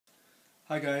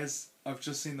Hi guys, I've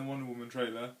just seen the Wonder Woman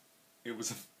trailer. It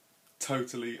was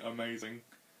totally amazing.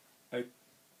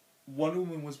 Wonder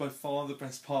Woman was by far the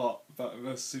best part of Batman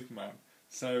vs Superman.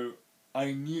 So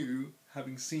I knew,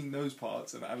 having seen those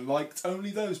parts, and I liked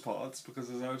only those parts because,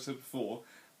 as I've said before,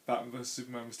 Batman vs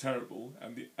Superman was terrible,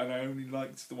 and I only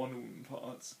liked the Wonder Woman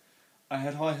parts. I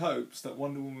had high hopes that the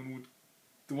Wonder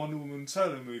Woman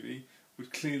solo movie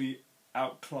would clearly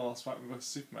outclass Batman vs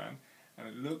Superman, and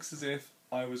it looks as if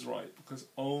I was right, because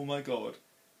oh my god,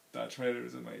 that trailer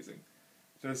is amazing.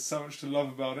 There's so much to love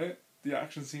about it. The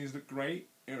action scenes look great.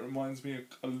 It reminds me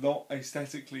a lot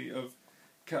aesthetically of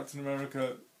Captain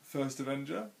America First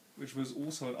Avenger, which was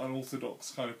also an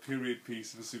unorthodox kind of period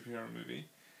piece of a superhero movie.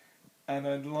 And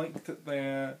I like that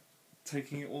they're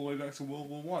taking it all the way back to World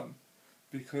War One,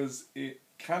 because it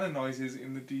canonises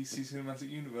in the DC cinematic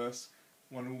universe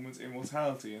Wonder Woman's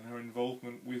immortality and her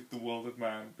involvement with the world of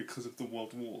man because of the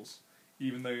World Wars.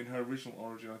 Even though in her original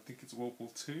origin, I think it's World War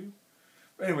Two.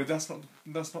 But anyway, that's not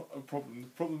a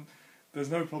problem. There's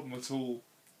no problem at all.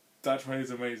 That trailer is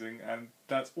amazing, and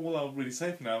that's all I'll really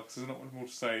say for now because there's not much more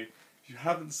to say. If you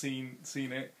haven't seen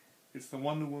it, it's the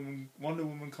Wonder Woman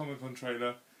Comic Con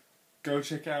trailer. Go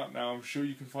check it out now. I'm sure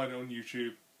you can find it on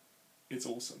YouTube. It's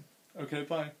awesome. Okay,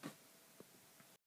 bye.